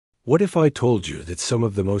What if I told you that some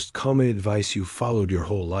of the most common advice you've followed your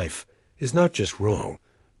whole life is not just wrong,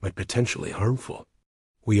 but potentially harmful?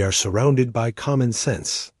 We are surrounded by common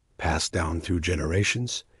sense, passed down through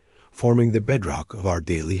generations, forming the bedrock of our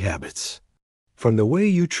daily habits. From the way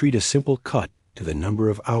you treat a simple cut to the number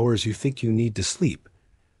of hours you think you need to sleep,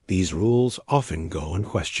 these rules often go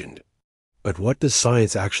unquestioned. But what does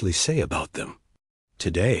science actually say about them?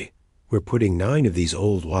 Today, we're putting 9 of these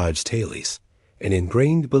old wives' tales and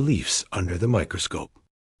ingrained beliefs under the microscope.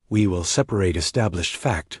 We will separate established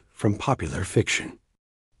fact from popular fiction.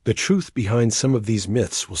 The truth behind some of these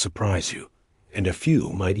myths will surprise you, and a few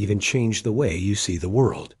might even change the way you see the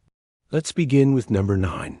world. Let's begin with number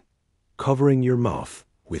 9, covering your mouth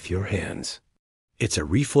with your hands. It's a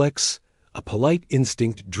reflex, a polite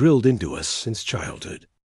instinct drilled into us since childhood.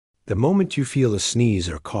 The moment you feel a sneeze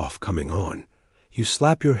or cough coming on, you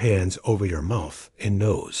slap your hands over your mouth and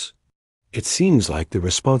nose. It seems like the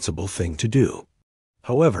responsible thing to do.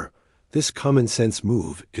 However, this common sense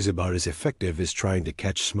move is about as effective as trying to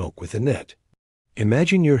catch smoke with a net.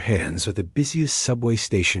 Imagine your hands are the busiest subway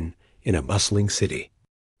station in a bustling city.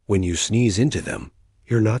 When you sneeze into them,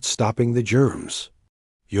 you're not stopping the germs.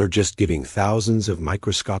 You're just giving thousands of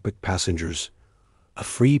microscopic passengers a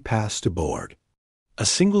free pass to board. A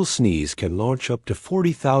single sneeze can launch up to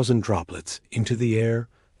 40,000 droplets into the air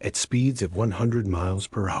at speeds of 100 miles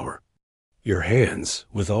per hour. Your hands,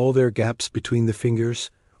 with all their gaps between the fingers,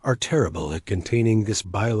 are terrible at containing this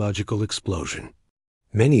biological explosion.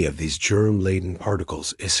 Many of these germ-laden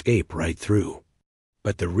particles escape right through.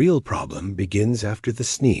 But the real problem begins after the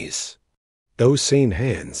sneeze. Those same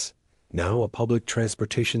hands, now a public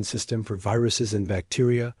transportation system for viruses and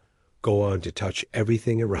bacteria, go on to touch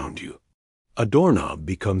everything around you. A doorknob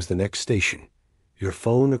becomes the next station, your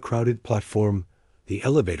phone a crowded platform, the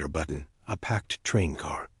elevator button a packed train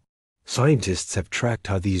car. Scientists have tracked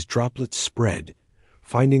how these droplets spread,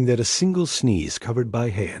 finding that a single sneeze covered by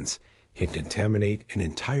hands can contaminate an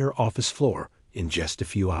entire office floor in just a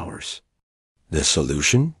few hours. The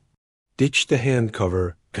solution? Ditch the hand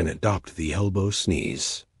cover and adopt the elbow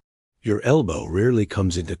sneeze. Your elbow rarely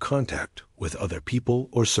comes into contact with other people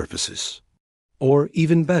or surfaces. Or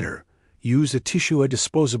even better, use a tissue a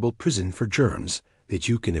disposable prison for germs that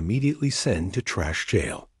you can immediately send to trash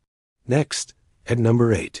jail. Next, at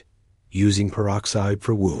number 8, using peroxide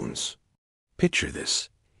for wounds. Picture this.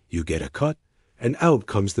 You get a cut, and out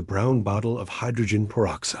comes the brown bottle of hydrogen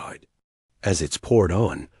peroxide. As it's poured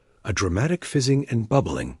on, a dramatic fizzing and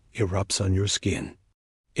bubbling erupts on your skin.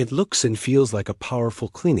 It looks and feels like a powerful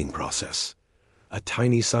cleaning process, a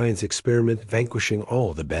tiny science experiment vanquishing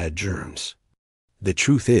all the bad germs. The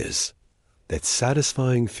truth is that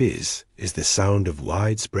satisfying fizz is the sound of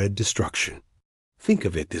widespread destruction. Think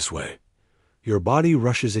of it this way. Your body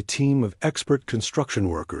rushes a team of expert construction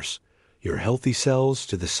workers, your healthy cells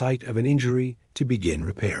to the site of an injury to begin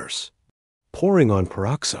repairs. Pouring on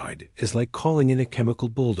peroxide is like calling in a chemical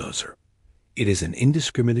bulldozer. It is an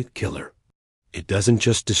indiscriminate killer. It doesn't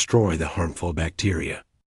just destroy the harmful bacteria.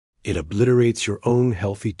 It obliterates your own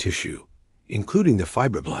healthy tissue, including the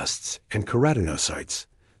fibroblasts and keratinocytes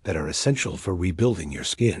that are essential for rebuilding your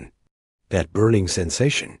skin. That burning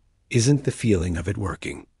sensation isn't the feeling of it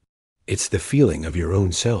working. It's the feeling of your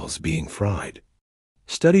own cells being fried.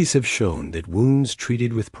 Studies have shown that wounds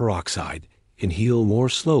treated with peroxide can heal more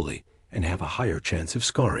slowly and have a higher chance of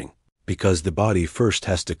scarring, because the body first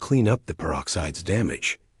has to clean up the peroxide's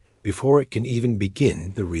damage before it can even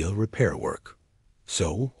begin the real repair work.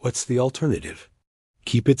 So, what's the alternative?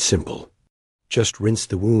 Keep it simple. Just rinse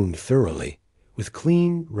the wound thoroughly with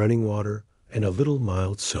clean running water and a little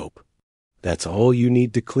mild soap. That's all you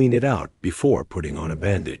need to clean it out before putting on a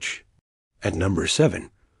bandage. At number 7,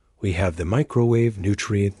 we have the microwave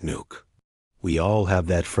nutrient nuke. We all have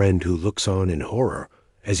that friend who looks on in horror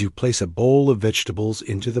as you place a bowl of vegetables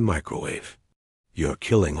into the microwave. You're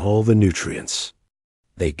killing all the nutrients.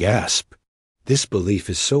 They gasp. This belief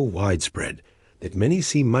is so widespread that many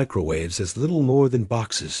see microwaves as little more than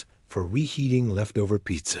boxes for reheating leftover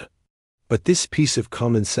pizza. But this piece of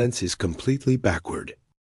common sense is completely backward.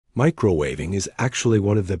 Microwaving is actually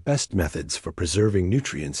one of the best methods for preserving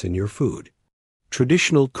nutrients in your food.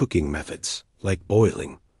 Traditional cooking methods, like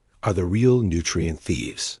boiling, are the real nutrient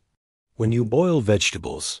thieves. When you boil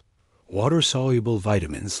vegetables, water-soluble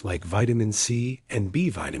vitamins like vitamin C and B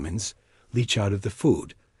vitamins leach out of the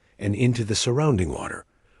food and into the surrounding water,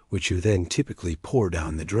 which you then typically pour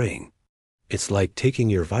down the drain. It's like taking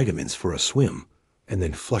your vitamins for a swim and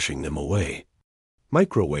then flushing them away.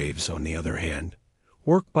 Microwaves, on the other hand,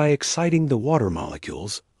 work by exciting the water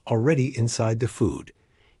molecules already inside the food,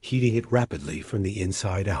 heating it rapidly from the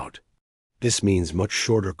inside out. This means much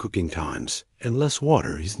shorter cooking times and less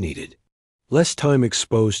water is needed. Less time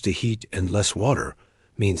exposed to heat and less water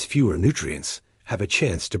means fewer nutrients have a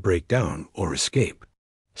chance to break down or escape.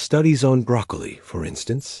 Studies on broccoli, for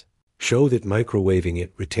instance, show that microwaving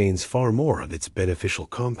it retains far more of its beneficial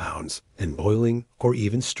compounds than boiling or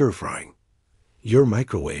even stir-frying. Your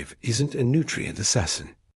microwave isn't a nutrient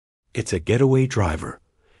assassin. It's a getaway driver,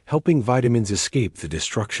 helping vitamins escape the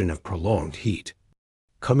destruction of prolonged heat.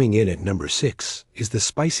 Coming in at number 6 is the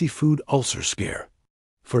spicy food ulcer scare.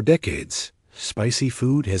 For decades, spicy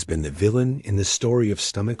food has been the villain in the story of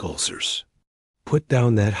stomach ulcers. Put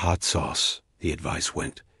down that hot sauce, the advice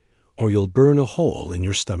went, or you'll burn a hole in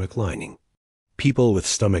your stomach lining. People with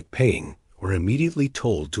stomach pain were immediately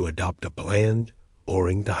told to adopt a bland,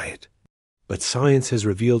 boring diet. But science has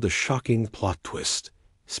revealed a shocking plot twist.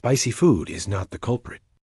 Spicy food is not the culprit.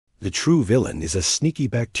 The true villain is a sneaky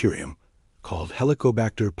bacterium called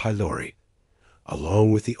Helicobacter pylori,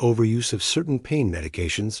 along with the overuse of certain pain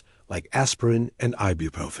medications like aspirin and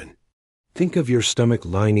ibuprofen. Think of your stomach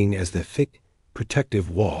lining as the thick, protective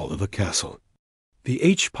wall of a castle. The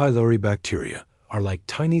H. pylori bacteria are like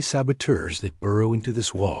tiny saboteurs that burrow into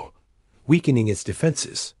this wall, weakening its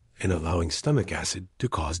defenses and allowing stomach acid to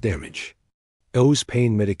cause damage. Those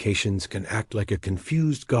pain medications can act like a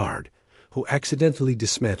confused guard who accidentally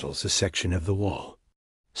dismantles a section of the wall.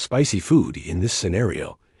 Spicy food, in this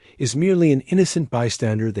scenario, is merely an innocent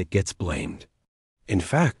bystander that gets blamed. In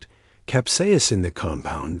fact, capsaicin, the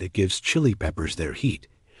compound that gives chili peppers their heat,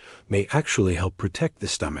 may actually help protect the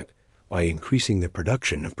stomach by increasing the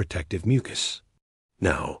production of protective mucus.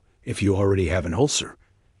 Now, if you already have an ulcer,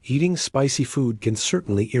 eating spicy food can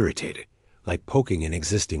certainly irritate it, like poking an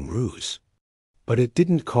existing bruise. But it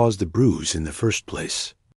didn't cause the bruise in the first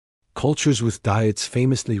place. Cultures with diets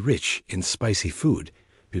famously rich in spicy food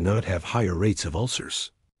do not have higher rates of ulcers.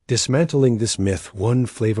 Dismantling this myth one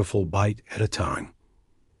flavorful bite at a time.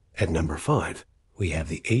 At number 5, we have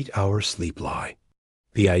the 8-hour sleep lie.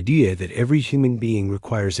 The idea that every human being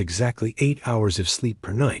requires exactly 8 hours of sleep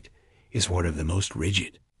per night is one of the most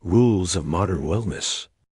rigid rules of modern wellness.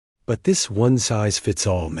 But this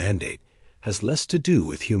one-size-fits-all mandate has less to do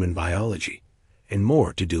with human biology and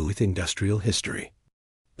more to do with industrial history.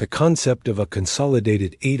 The concept of a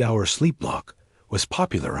consolidated 8-hour sleep block was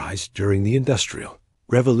popularized during the Industrial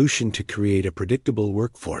Revolution to create a predictable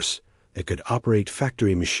workforce that could operate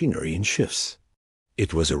factory machinery in shifts.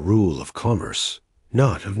 It was a rule of commerce,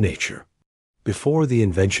 not of nature. Before the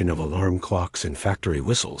invention of alarm clocks and factory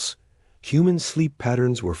whistles, human sleep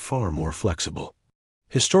patterns were far more flexible.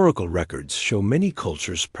 Historical records show many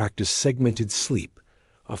cultures practiced segmented sleep,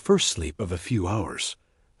 a first sleep of a few hours,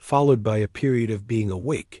 followed by a period of being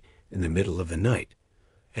awake in the middle of the night,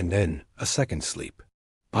 and then a second sleep.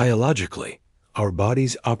 Biologically, our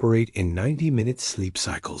bodies operate in 90-minute sleep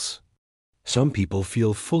cycles. Some people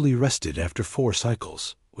feel fully rested after 4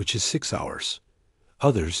 cycles, which is 6 hours.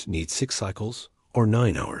 Others need 6 cycles or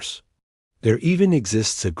 9 hours. There even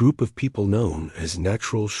exists a group of people known as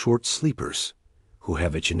natural short sleepers who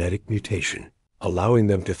have a genetic mutation, allowing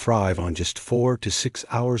them to thrive on just 4 to 6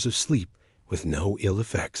 hours of sleep with no ill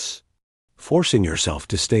effects. Forcing yourself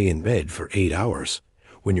to stay in bed for 8 hours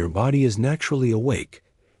when your body is naturally awake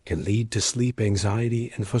can lead to sleep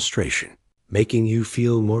anxiety and frustration, making you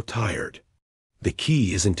feel more tired. The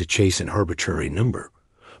key isn't to chase an arbitrary number,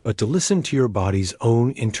 but to listen to your body's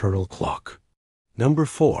own internal clock. Number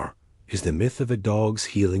 4 is the myth of a dog's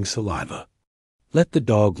healing saliva. Let the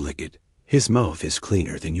dog lick it. His mouth is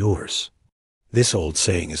cleaner than yours. This old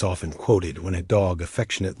saying is often quoted when a dog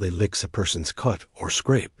affectionately licks a person's cut or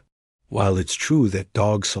scrape. While it's true that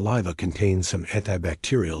dog saliva contains some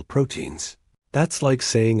antibacterial proteins, that's like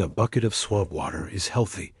saying a bucket of swamp water is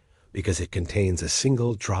healthy because it contains a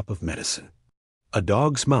single drop of medicine. A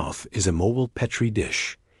dog's mouth is a mobile petri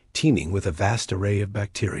dish, teeming with a vast array of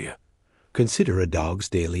bacteria. Consider a dog's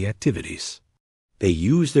daily activities. They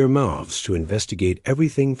use their mouths to investigate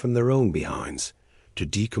everything from their own behinds to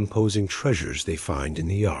decomposing treasures they find in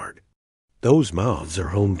the yard. Those mouths are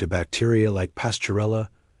home to bacteria like Pasteurella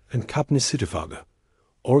and Capnocytophaga,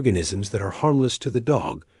 organisms that are harmless to the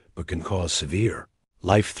dog but can cause severe,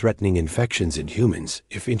 life-threatening infections in humans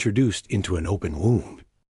if introduced into an open wound.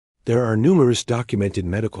 There are numerous documented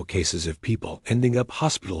medical cases of people ending up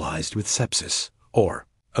hospitalized with sepsis or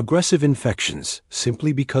aggressive infections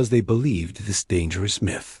simply because they believed this dangerous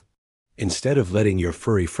myth. Instead of letting your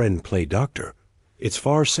furry friend play doctor, it's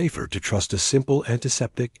far safer to trust a simple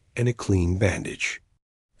antiseptic and a clean bandage.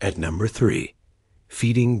 At number 3,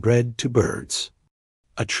 feeding bread to birds.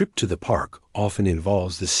 A trip to the park often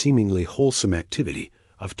involves the seemingly wholesome activity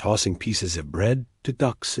of tossing pieces of bread to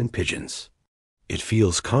ducks and pigeons. It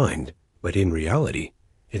feels kind, but in reality,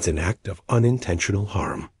 it's an act of unintentional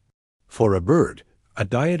harm. For a bird, a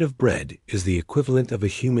diet of bread is the equivalent of a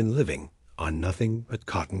human living on nothing but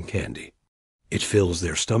cotton candy. It fills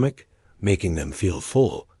their stomach, making them feel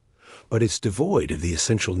full, but it's devoid of the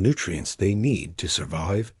essential nutrients they need to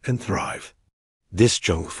survive and thrive. This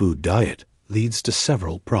junk food diet leads to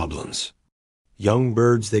several problems. Young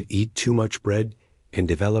birds that eat too much bread can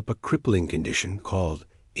develop a crippling condition called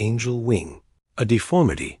angel wing, a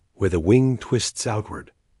deformity where the wing twists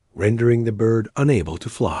outward, rendering the bird unable to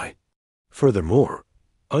fly. Furthermore,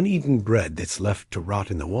 uneaten bread that's left to rot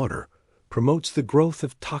in the water promotes the growth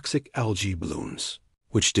of toxic algae blooms,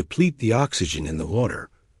 which deplete the oxygen in the water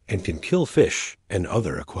and can kill fish and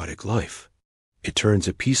other aquatic life. It turns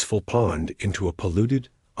a peaceful pond into a polluted,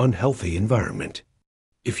 unhealthy environment.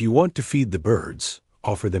 If you want to feed the birds,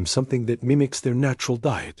 offer them something that mimics their natural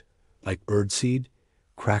diet, like birdseed,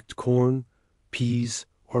 cracked corn, peas,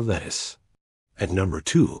 or lettuce. At number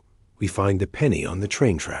 2, we find the penny on the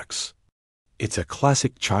train tracks. It's a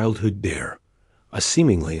classic childhood dare, a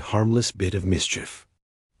seemingly harmless bit of mischief.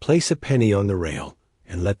 Place a penny on the rail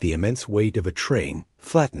and let the immense weight of a train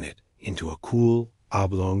flatten it into a cool,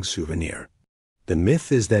 oblong souvenir. The myth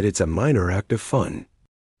is that it's a minor act of fun.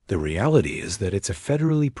 The reality is that it's a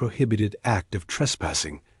federally prohibited act of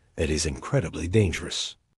trespassing that is incredibly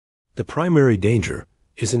dangerous. The primary danger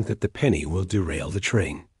isn't that the penny will derail the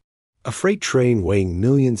train. A freight train weighing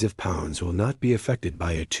millions of pounds will not be affected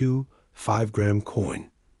by a 5-gram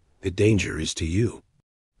coin. The danger is to you.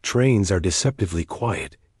 Trains are deceptively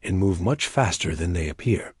quiet and move much faster than they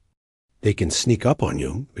appear. They can sneak up on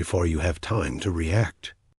you before you have time to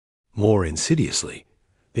react. More insidiously,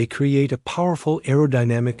 they create a powerful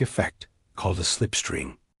aerodynamic effect called a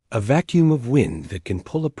slipstream, a vacuum of wind that can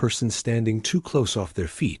pull a person standing too close off their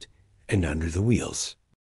feet and under the wheels.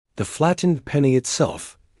 The flattened penny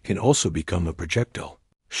itself can also become a projectile,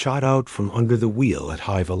 shot out from under the wheel at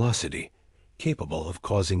high velocity, capable of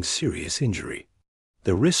causing serious injury.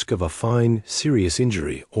 The risk of a fine, serious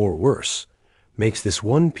injury, or worse, makes this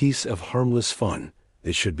one piece of harmless fun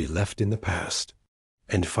that should be left in the past.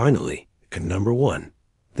 And finally, at number 1,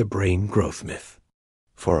 the brain growth myth.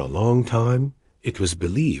 For a long time, it was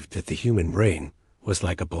believed that the human brain was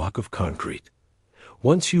like a block of concrete.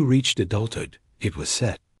 Once you reached adulthood, it was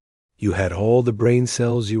set. You had all the brain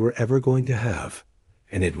cells you were ever going to have,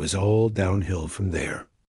 and it was all downhill from there.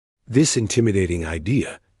 This intimidating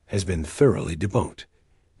idea has been thoroughly debunked.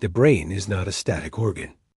 The brain is not a static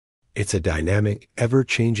organ. It's a dynamic,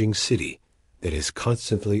 ever-changing city that is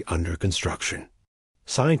constantly under construction.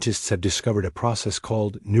 Scientists have discovered a process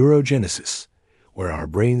called neurogenesis, where our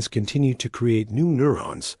brains continue to create new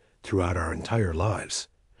neurons throughout our entire lives,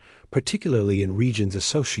 particularly in regions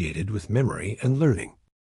associated with memory and learning.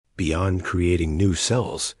 Beyond creating new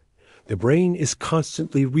cells, the brain is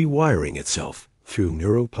constantly rewiring itself through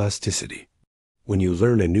neuroplasticity. When you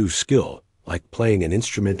learn a new skill, like playing an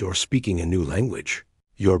instrument or speaking a new language,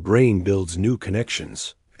 your brain builds new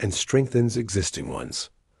connections and strengthens existing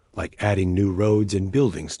ones, like adding new roads and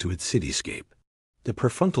buildings to its cityscape. The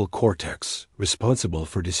prefrontal cortex, responsible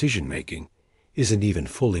for decision-making, isn't even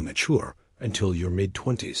fully mature until your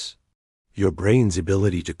mid-20s. Your brain's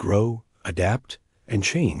ability to grow, adapt, and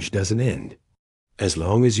change doesn't end. As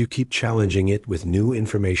long as you keep challenging it with new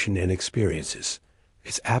information and experiences,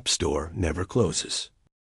 its app store never closes.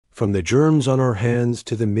 From the germs on our hands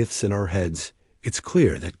to the myths in our heads, it's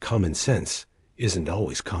clear that common sense isn't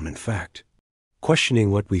always common fact. Questioning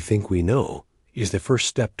what we think we know is the first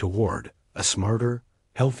step toward a smarter,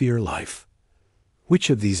 healthier life. Which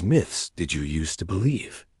of these myths did you used to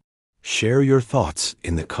believe? Share your thoughts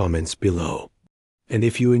in the comments below. And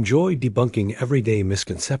if you enjoy debunking everyday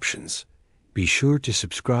misconceptions, be sure to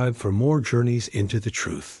subscribe for more journeys into the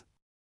truth.